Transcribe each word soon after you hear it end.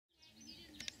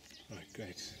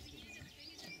Great.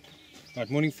 Right,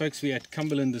 morning folks, we're at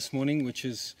Cumberland this morning, which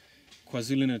is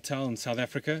Kwazulu, Natal in South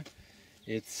Africa.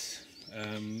 It's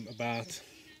about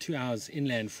 2 hours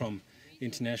inland from the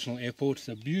international airport. It's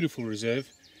a beautiful reserve,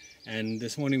 and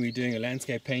this morning we're doing a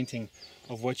landscape painting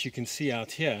of what you can see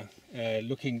out here,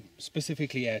 looking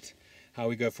specifically at how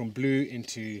we go from blue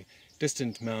into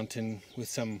distant mountain with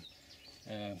some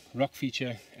rock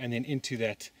feature, and then into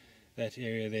that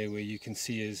area there where you can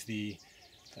see is the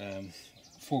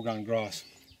foreground grass.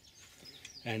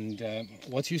 And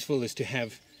what's useful is to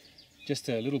have just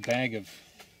a little bag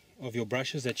of your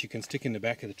brushes that you can stick in the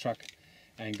back of the truck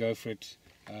and go for it.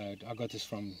 I got this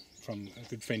from a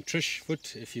good friend Trish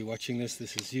Foot. If you're watching this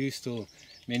is you still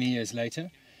many years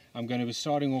later. I'm going to be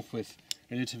starting off with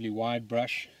a relatively wide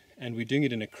brush, and we're doing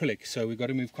it in acrylic, so we've got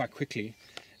to move quite quickly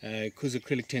because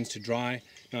acrylic tends to dry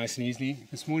nice and easily.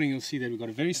 This morning you'll see that we've got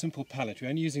a very simple palette. We're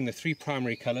only using the 3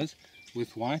 primary colors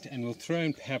with white, and we'll throw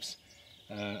in perhaps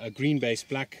a green based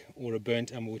black or a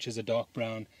burnt umber, which is a dark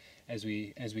brown, as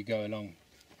we go along.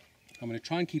 I'm going to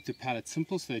try and keep the palette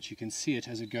simple so that you can see it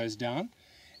as it goes down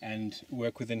and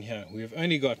work within here. We've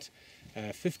only got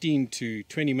 15 to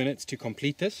 20 minutes to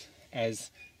complete this,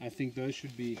 as I think those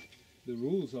should be the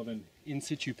rules of an in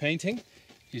situ painting,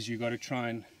 is you've got to try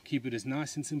and keep it as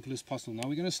nice and simple as possible. Now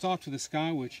we're going to start with the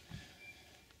sky, which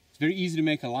it's very easy to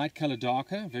make a light color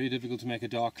darker, very difficult to make a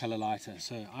dark color lighter.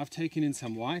 So I've taken in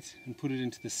some white and put it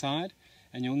into the side,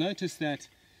 and you'll notice that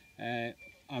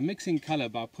I'm mixing color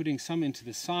by putting some into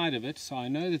the side of it, so I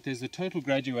know that there's a total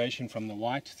graduation from the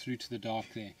white through to the dark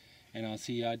there. And I'll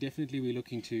see definitely we're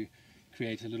looking to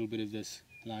create a little bit of this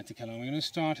lighter color. We're going to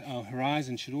start, our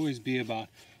horizon should always be about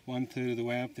 1/3 of the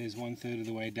way up, there's 1/3 of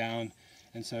the way down.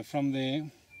 And so from there,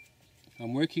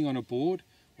 I'm working on a board,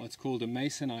 what's called a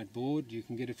masonite board. You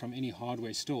can get it from any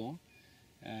hardware store,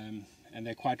 and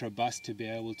they're quite robust to be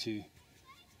able to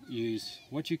use.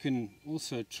 What you can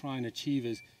also try and achieve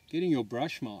is getting your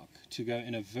brush mark to go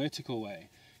in a vertical way.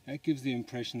 That gives the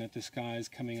impression that the sky is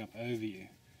coming up over you.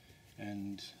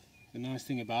 And the nice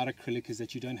thing about acrylic is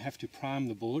that you don't have to prime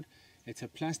the board. It's a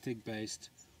plastic based,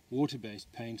 water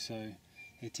based paint, so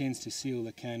it tends to seal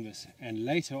the canvas, and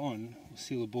later on, or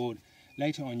seal the board,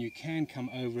 later on you can come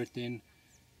over it. Then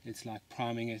it's like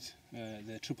priming it,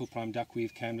 the triple prime duck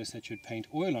weave canvas that you'd paint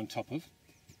oil on top of.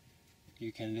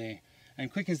 You can there,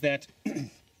 and quick as that,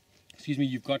 excuse me,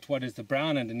 you've got what is the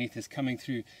brown underneath is coming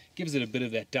through, gives it a bit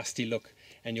of that dusty look,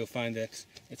 and you'll find that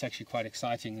it's actually quite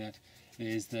exciting that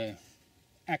there's the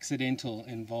accidental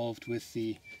involved with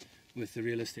the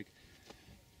realistic.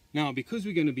 Now, because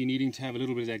we're going to be needing to have a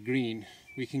little bit of that green,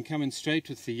 we can come in straight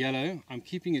with the yellow. I'm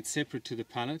keeping it separate to the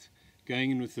palette, going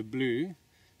in with the blue,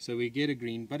 so we get a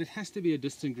green, but it has to be a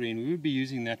distant green. We would be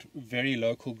using that very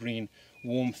local green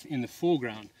warmth in the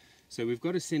foreground, so we've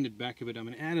got to send it back a bit. I'm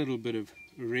going to add a little bit of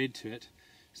red to it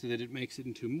so that it makes it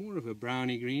into more of a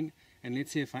browny green. And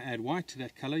let's see, if I add white to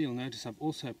that color, you'll notice I've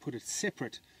also put it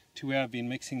separate to where I've been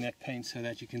mixing that paint, so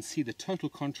that you can see the total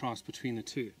contrast between the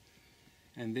two.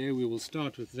 And there we will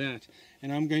start with that,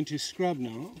 and I'm going to scrub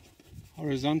now,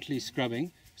 horizontally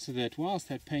scrubbing, so that whilst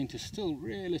that paint is still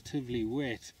relatively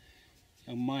wet,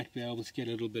 I might be able to get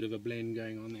a little bit of a blend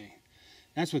going on there.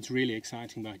 That's what's really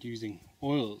exciting about using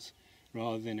oils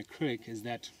rather than acrylic, is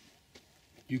that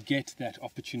you get that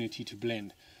opportunity to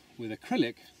blend. With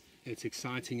acrylic, it's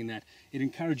exciting in that it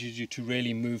encourages you to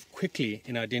really move quickly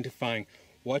in identifying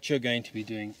what you're going to be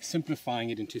doing,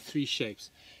 simplifying it into 3 shapes.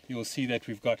 You'll see that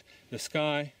we've got the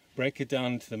sky, break it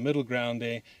down to the middle ground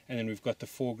there, and then we've got the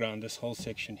foreground, this whole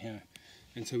section here.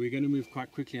 And so we're going to move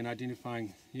quite quickly in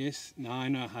identifying, yes, now I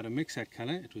know how to mix that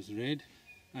color. It was red,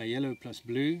 yellow plus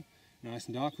blue, nice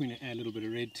and dark. We're going to add a little bit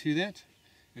of red to that,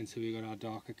 and so we've got our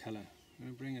darker color. I'm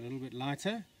going to bring it a little bit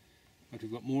lighter, but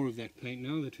we've got more of that paint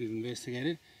now that we've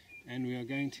investigated, and we are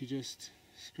going to just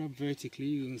scrub vertically.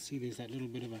 You'll see there's that little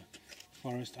bit of a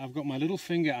forest. I've got my little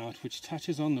finger out which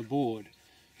touches on the board,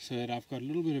 so that I've got a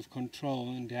little bit of control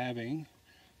and dabbing.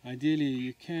 Ideally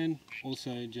you can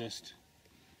also just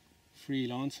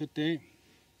freelance it there.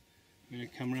 I'm going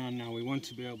to come around now. We want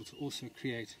to be able to also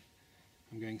create,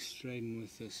 I'm going straight in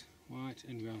with this white,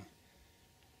 and we're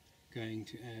going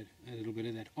to add a little bit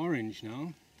of that orange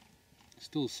now.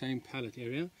 Still same palette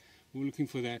area. We're looking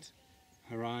for that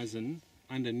horizon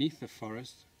underneath the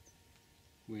forest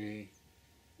where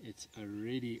it's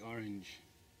already orange.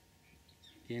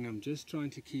 Again, I'm just trying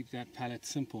to keep that palette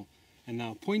simple. And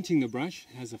now pointing the brush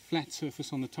has a flat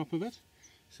surface on the top of it.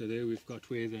 So there we've got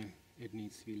where it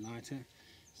needs to be lighter.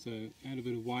 So add a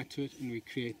bit of white to it, and we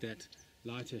create that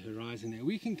lighter horizon there.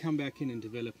 We can come back in and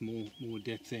develop more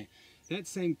depth there. That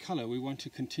same color we want to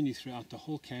continue throughout the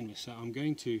whole canvas. So I'm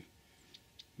going to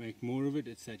make more of it.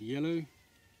 It's that yellow,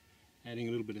 adding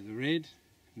a little bit of the red,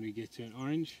 and we get to an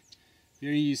orange.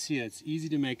 There you see it's easy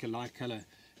to make a light color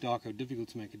darker, difficult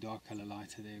to make a dark color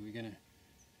lighter there. We're going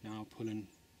to now pull in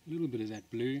a little bit of that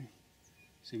blue,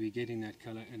 so we're getting that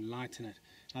color and lighten it.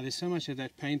 Now there's so much of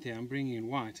that paint there, I'm bringing in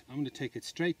white. I'm going to take it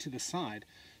straight to the side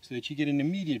so that you get an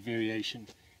immediate variation,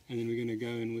 and then we're going to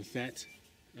go in with that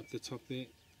up the top there.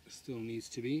 Still needs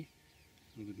to be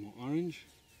a little bit more orange.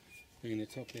 Bring the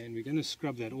top there, and we're going to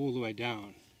scrub that all the way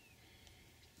down.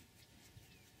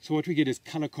 So what we get is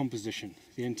color composition.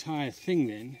 The entire thing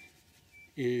then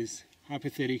is,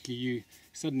 hypothetically, you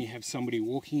suddenly have somebody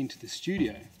walking into the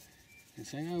studio and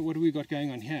saying, oh, what have we got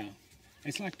going on here?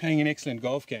 It's like playing an excellent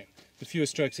golf game. The fewer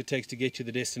strokes it takes to get to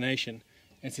the destination,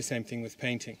 it's the same thing with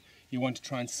painting. You want to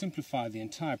try and simplify the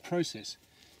entire process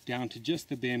down to just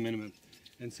the bare minimum.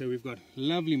 And so we've got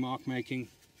lovely mark making,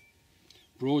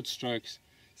 broad strokes,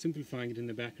 simplifying it in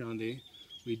the background there.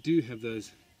 We do have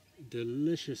those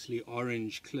deliciously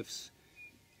orange cliffs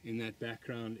in that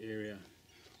background area,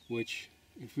 which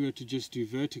if we were to just do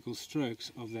vertical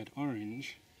strokes of that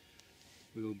orange,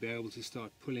 we will be able to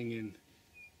start pulling in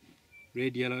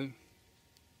red, yellow,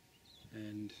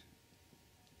 and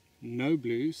no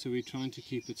blue, so we're trying to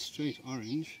keep it straight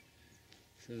orange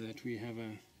so that we have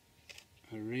a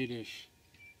reddish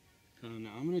color.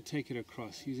 Now I'm going to take it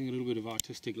across using a little bit of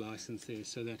artistic license there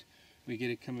so that we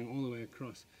get it coming all the way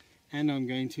across. And I'm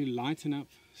going to lighten up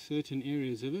certain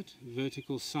areas of it,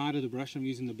 vertical side of the brush. I'm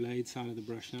using the blade side of the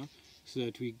brush now, so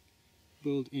that we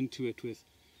build into it with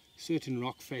certain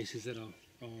rock faces that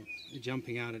are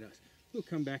jumping out at us. We'll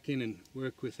come back in and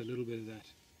work with a little bit of that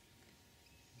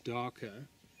darker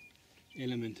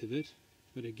element of it.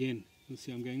 But again, you'll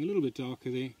see I'm going a little bit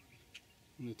darker there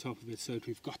on the top of it, so that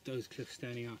we've got those cliffs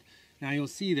standing out. Now you'll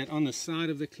see that on the side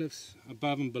of the cliffs,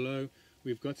 above and below,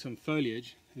 we've got some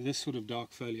foliage, this sort of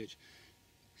dark foliage.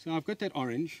 So I've got that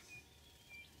orange.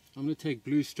 I'm going to take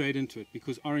blue straight into it,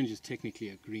 because orange is technically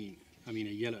a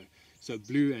yellow. So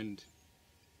blue and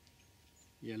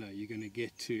yellow, you're going to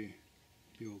get to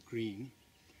your green.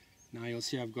 Now you'll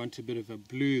see I've gone to a bit of a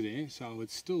blue there, so I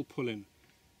would still pull in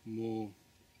more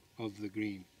of the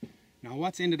green. Now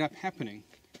what's ended up happening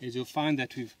is you'll find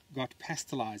that we've got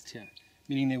pastelized here,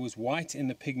 meaning there was white in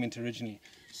the pigment originally.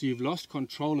 So you've lost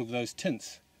control of those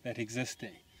tints that exist there.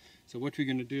 So what we're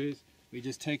going to do is we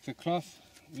just take the cloth,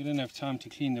 we don't have time to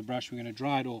clean the brush, we're going to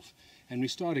dry it off, and we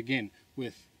start again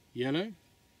with yellow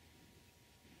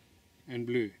and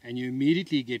blue, and you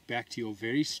immediately get back to your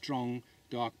very strong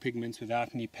dark pigments without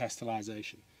any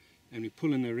pastelization. And we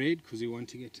pull in the red because we want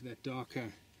to get to that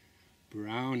darker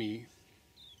browny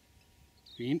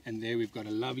green, and there we've got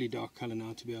a lovely dark color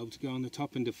now to be able to go on the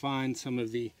top and define some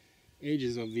of the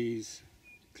edges of these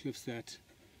cliffs that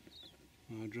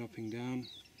are dropping down,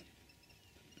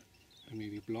 and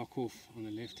maybe block off on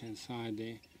the left hand side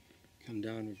there. Come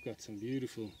down, we've got some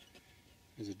beautiful,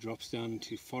 as it drops down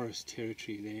into forest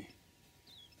territory there,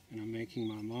 and I'm making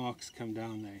my marks come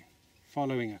down there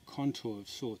following a contour of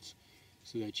sorts,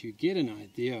 so that you get an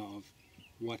idea of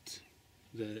what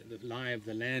the lie of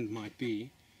the land might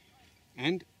be.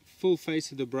 And full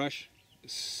face of the brush,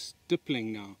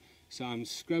 stippling now, so I'm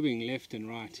scrubbing left and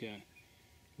right here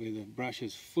where the brush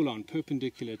is full on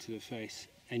perpendicular to the face,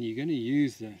 and you're going to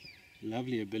use the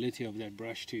lovely ability of that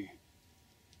brush to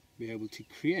be able to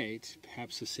create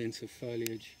perhaps a sense of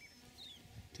foliage.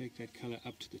 Take that color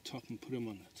up to the top and put them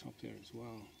on the top there as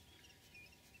well.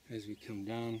 As we come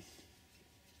down,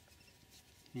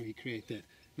 we create that.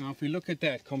 Now if we look at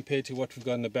that compared to what we've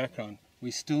got in the background, we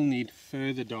still need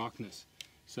further darkness.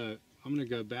 So I'm going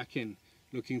to go back in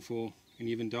looking for an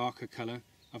even darker color.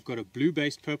 I've got a blue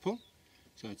based purple,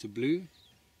 so it's a blue,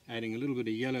 adding a little bit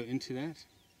of yellow into that,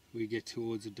 we get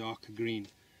towards a darker green.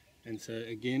 And so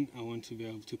again, I want to be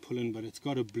able to pull in, but it's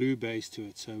got a blue base to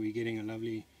it, so we're getting a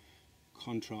lovely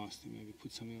contrast. And maybe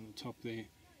put something on the top there.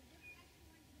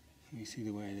 You see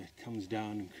the way that comes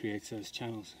down and creates those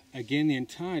channels. Again, the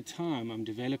entire time I'm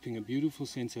developing a beautiful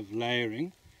sense of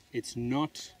layering. It's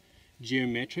not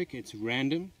geometric, it's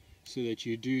random, so that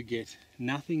you do get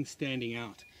nothing standing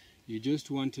out. You just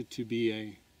want it to be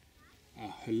a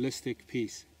holistic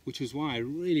piece, which is why I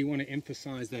really want to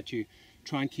emphasize that you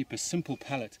try and keep a simple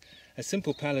palette. A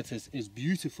simple palette is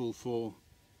beautiful for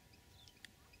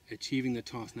achieving the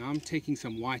task. Now I'm taking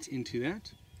some white into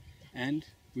that, and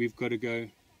we've got to go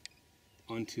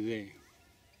onto there.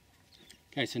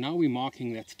 Okay, so now we're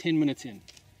marking, that's 10 minutes in.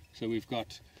 So we've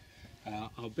got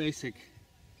our basic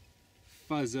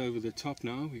fuzz over the top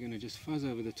now. We're going to just fuzz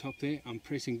over the top there. I'm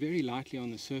pressing very lightly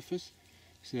on the surface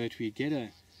so that we get a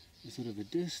sort of a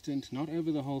distant, not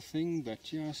over the whole thing, but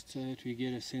just so that we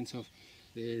get a sense of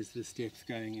there's this depth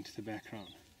going into the background.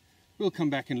 We'll come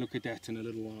back and look at that in a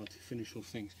little while to finish off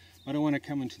things. But I want to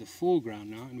come into the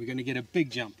foreground now, and we're going to get a big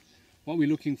jump. What we're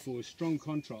looking for is strong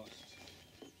contrast.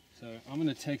 So I'm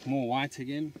going to take more white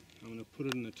again. I'm going to put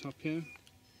it in the top here,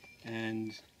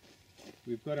 and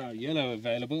we've got our yellow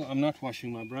available. I'm not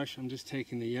washing my brush, I'm just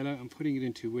taking the yellow, I'm putting it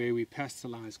into where we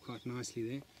pastelize quite nicely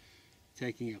there,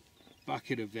 taking a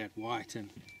bucket of that white and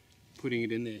putting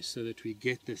it in there so that we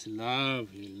get this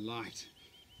lovely light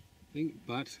thing.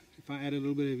 But if I add a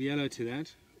little bit of yellow to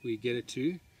that, we get it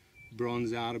to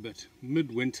bronze out a bit.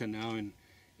 Midwinter now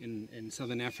in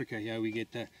southern Africa here, we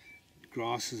get the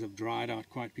grasses have dried out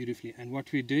quite beautifully, and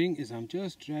what we're doing is I'm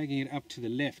just dragging it up to the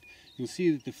left. You'll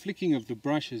see that the flicking of the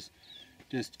brush is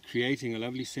just creating a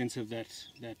lovely sense of that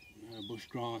bush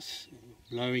grass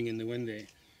blowing in the wind there,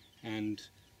 and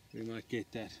we might get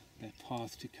that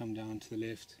path to come down to the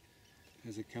left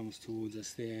as it comes towards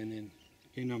us there. And then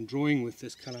again, I'm drawing with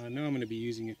this color. I know I'm going to be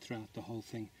using it throughout the whole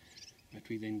thing, but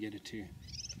we then get it to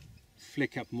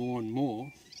flick up more and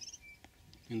more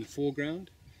in the foreground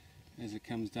as it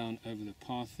comes down over the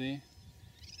path there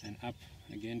and up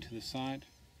again to the side.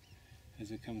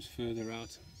 As it comes further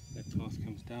out, that path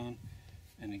comes down,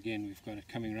 and again we've got it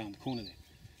coming around the corner there.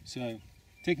 So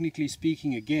technically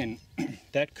speaking, again,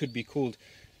 that could be called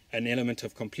an element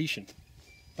of completion,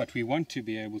 but we want to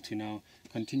be able to now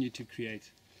continue to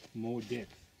create more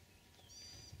depth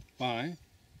by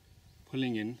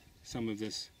pulling in some of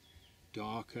this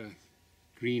darker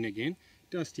green again,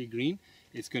 dusty green.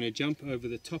 It's going to jump over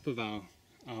the top of our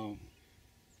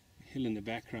hill in the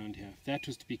background here. If that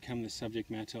was to become the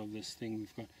subject matter of this thing,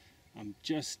 we've got, I'm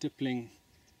just stippling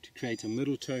to create a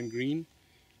middle tone green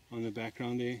on the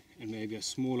background there, and maybe a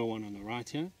smaller one on the right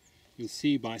here. You'll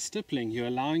see by stippling you're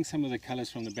allowing some of the colors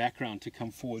from the background to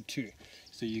come forward too,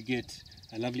 so you get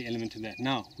a lovely element of that.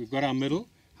 Now we've got our middle.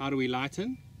 How do we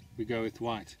lighten? We go with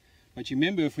white. But you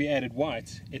remember, if we added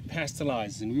white, it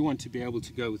pastelizes, and we want to be able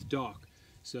to go with dark.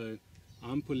 So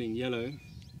I'm pulling yellow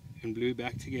and blue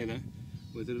back together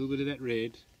with a little bit of that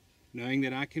red, knowing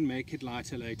that I can make it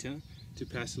lighter later to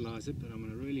pastelize it, but I'm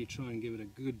going to really try and give it a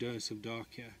good dose of dark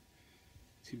here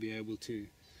to be able to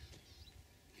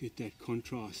get that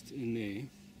contrast in there.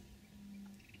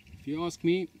 If you ask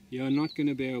me, you're not going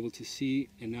to be able to see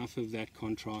enough of that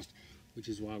contrast, which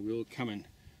is why we'll come and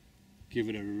give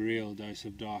it a real dose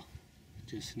of dark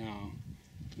just now.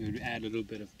 We'll add a little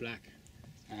bit of black.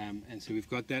 And so we've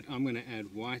got that. I'm going to add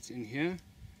white in here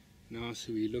now,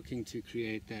 so we're looking to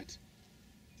create that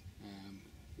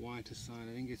whiter side.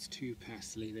 I think it's too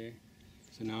pastely there.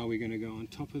 So now we're going to go on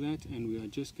top of that, and we are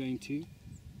just going to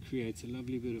create a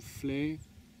lovely bit of flare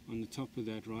on the top of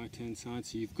that right hand side.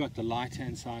 So you've got the light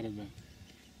hand side of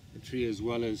the tree as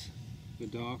well as the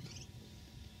dark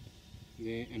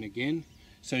there, and again,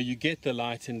 so you get the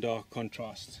light and dark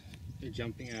contrast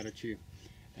jumping out at you.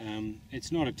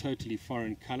 It's not a totally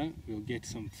foreign color. We'll get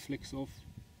some flicks off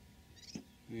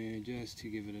there just to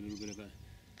give it a little bit of a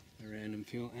random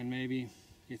feel, and maybe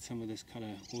get some of this color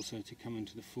also to come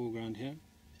into the foreground here.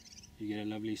 You get a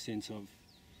lovely sense of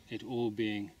it all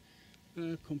being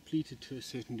completed to a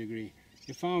certain degree.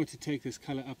 If I were to take this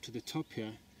color up to the top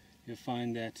here, you'll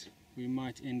find that we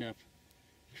might end up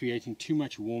creating too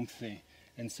much warmth there,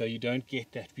 and so you don't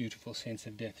get that beautiful sense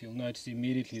of depth. You'll notice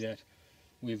immediately that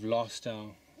we've lost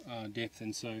our depth,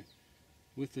 and so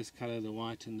with this color, the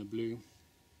white and the blue,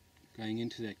 going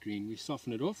into that green, we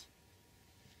soften it off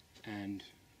and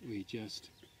we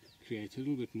just create a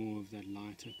little bit more of that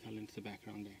lighter color into the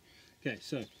background there. Okay,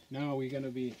 so now we're going to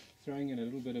be throwing in a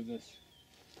little bit of this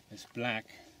black.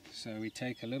 So we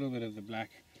take a little bit of the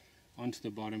black onto the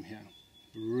bottom here,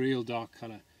 real dark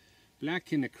color.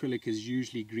 Black in acrylic is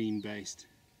usually green based,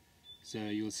 so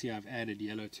you'll see I've added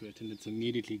yellow to it, and it's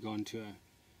immediately gone to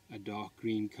a dark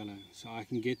green color. So I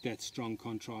can get that strong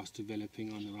contrast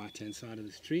developing on the right hand side of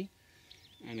this tree,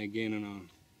 and again on our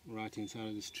right hand side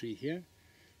of this tree here,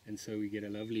 and so we get a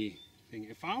lovely thing.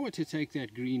 If I were to take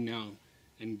that green now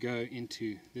and go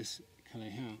into this color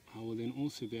here, I will then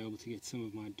also be able to get some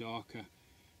of my darker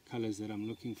colors that I'm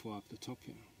looking for up the top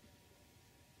here.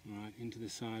 Alright, into the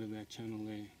side of that channel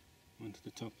there, onto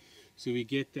the top. So we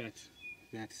get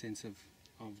that sense of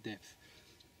depth.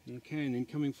 Okay, and then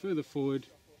coming further forward,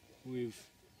 we've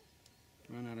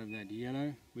run out of that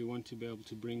yellow. We want to be able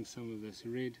to bring some of this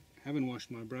red. I haven't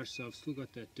washed my brush, so I've still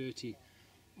got that dirty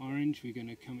orange. We're going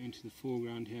to come into the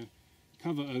foreground here,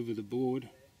 cover over the board,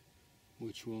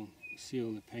 which will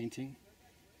seal the painting.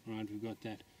 Right, we've got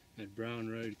that brown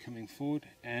road coming forward,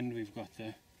 and we've got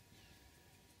the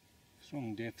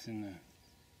strong depth in the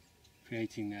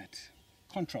creating that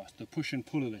contrast, the push and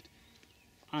pull of it.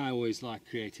 I always like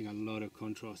creating a lot of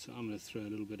contrast, so I'm going to throw a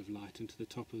little bit of light into the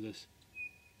top of this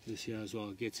here as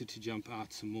well. Gets it to jump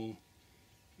out some more,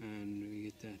 and we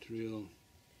get that real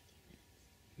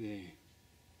there.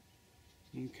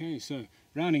 Okay, so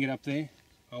rounding it up there,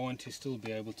 I want to still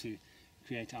be able to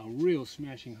create our real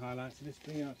smashing highlights. Let's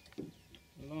bring out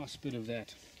the last bit of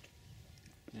that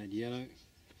yellow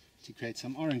to create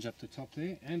some orange up the top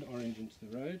there, and orange into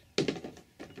the road.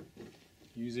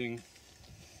 Using,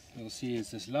 you'll see,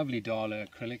 is this lovely Dodd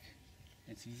acrylic.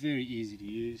 It's very easy to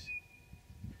use.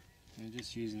 And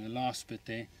just using the last bit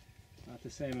there, about the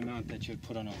same amount that you'd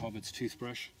put on a hobbit's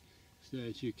toothbrush, so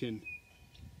that you can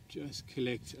just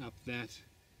collect up that,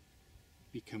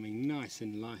 becoming nice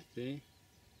and light there.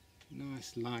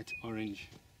 Nice light orange.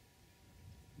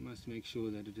 You must make sure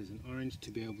that it is an orange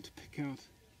to be able to pick out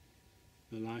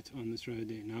the light on this road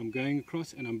there. Now I'm going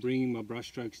across and I'm bringing my brush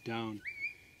strokes down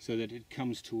so that it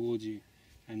comes towards you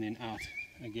and then out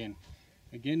again.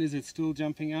 Again, is it still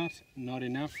jumping out? Not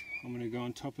enough. I'm going to go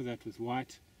on top of that with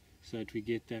white so that we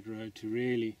get that road to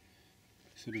really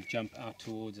sort of jump out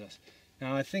towards us.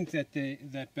 Now I think that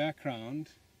that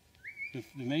background, the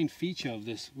main feature of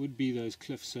this would be those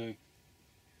cliffs. So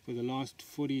for the last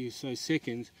 40 or so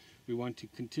seconds, we want to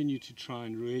continue to try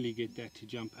and really get that to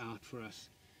jump out for us.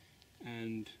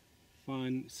 And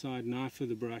fine side knife of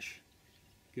the brush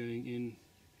going in.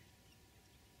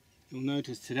 You'll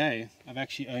notice today I've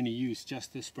actually only used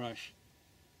just this brush,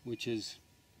 which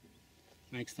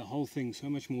makes the whole thing so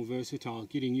much more versatile.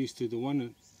 Getting used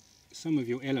to some of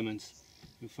your elements,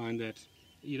 you'll find that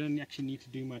you don't actually need to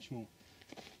do much more.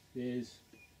 People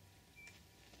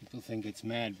think it's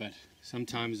mad, but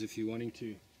sometimes if you're wanting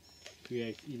to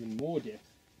create even more depth,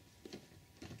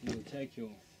 you'll take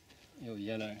your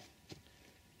yellow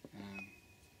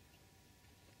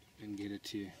and get it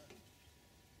to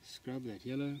scrub that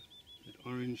yellow, that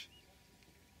orange.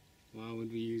 Why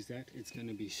would we use that? It's going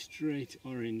to be straight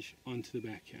orange onto the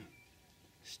back here.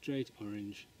 Straight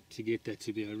orange to get that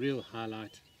to be a real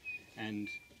highlight, and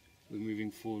we're moving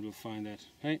forward, we'll find that,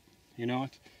 hey, you know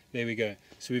what? There we go.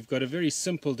 So we've got a very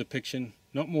simple depiction,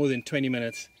 not more than 20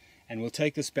 minutes, and we'll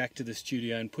take this back to the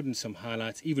studio and put in some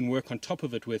highlights, even work on top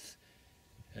of it with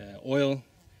oil,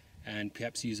 and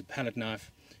perhaps use a palette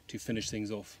knife to finish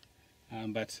things off.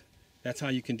 But that's how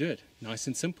you can do it, nice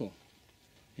and simple.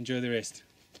 Enjoy the rest.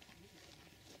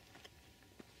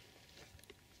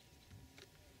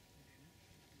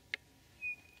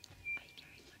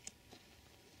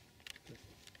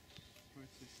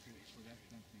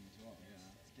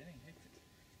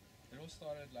 It all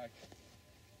started like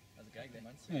as a gag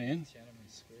months ago. Yeah. Tiananmen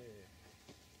Square.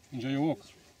 Enjoy your walk.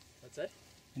 What's that?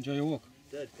 Enjoy your walk.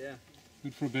 Did, yeah.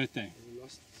 Good for a birthday. We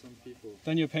lost some people.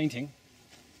 Done your painting.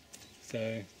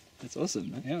 So that's awesome,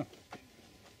 man. Yeah.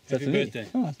 Happy birthday.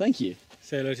 Oh, thank you.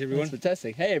 Say hello to everyone. That's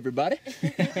fantastic. Hey, everybody.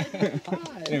 Hi.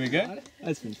 There we go.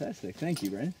 That's fantastic. Thank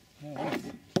you, Brent. Oh, right.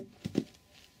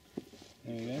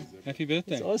 There we go. Happy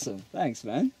birthday. That's awesome. Thanks,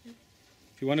 man.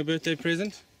 If you want a birthday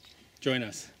present, join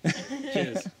us.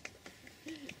 Cheers.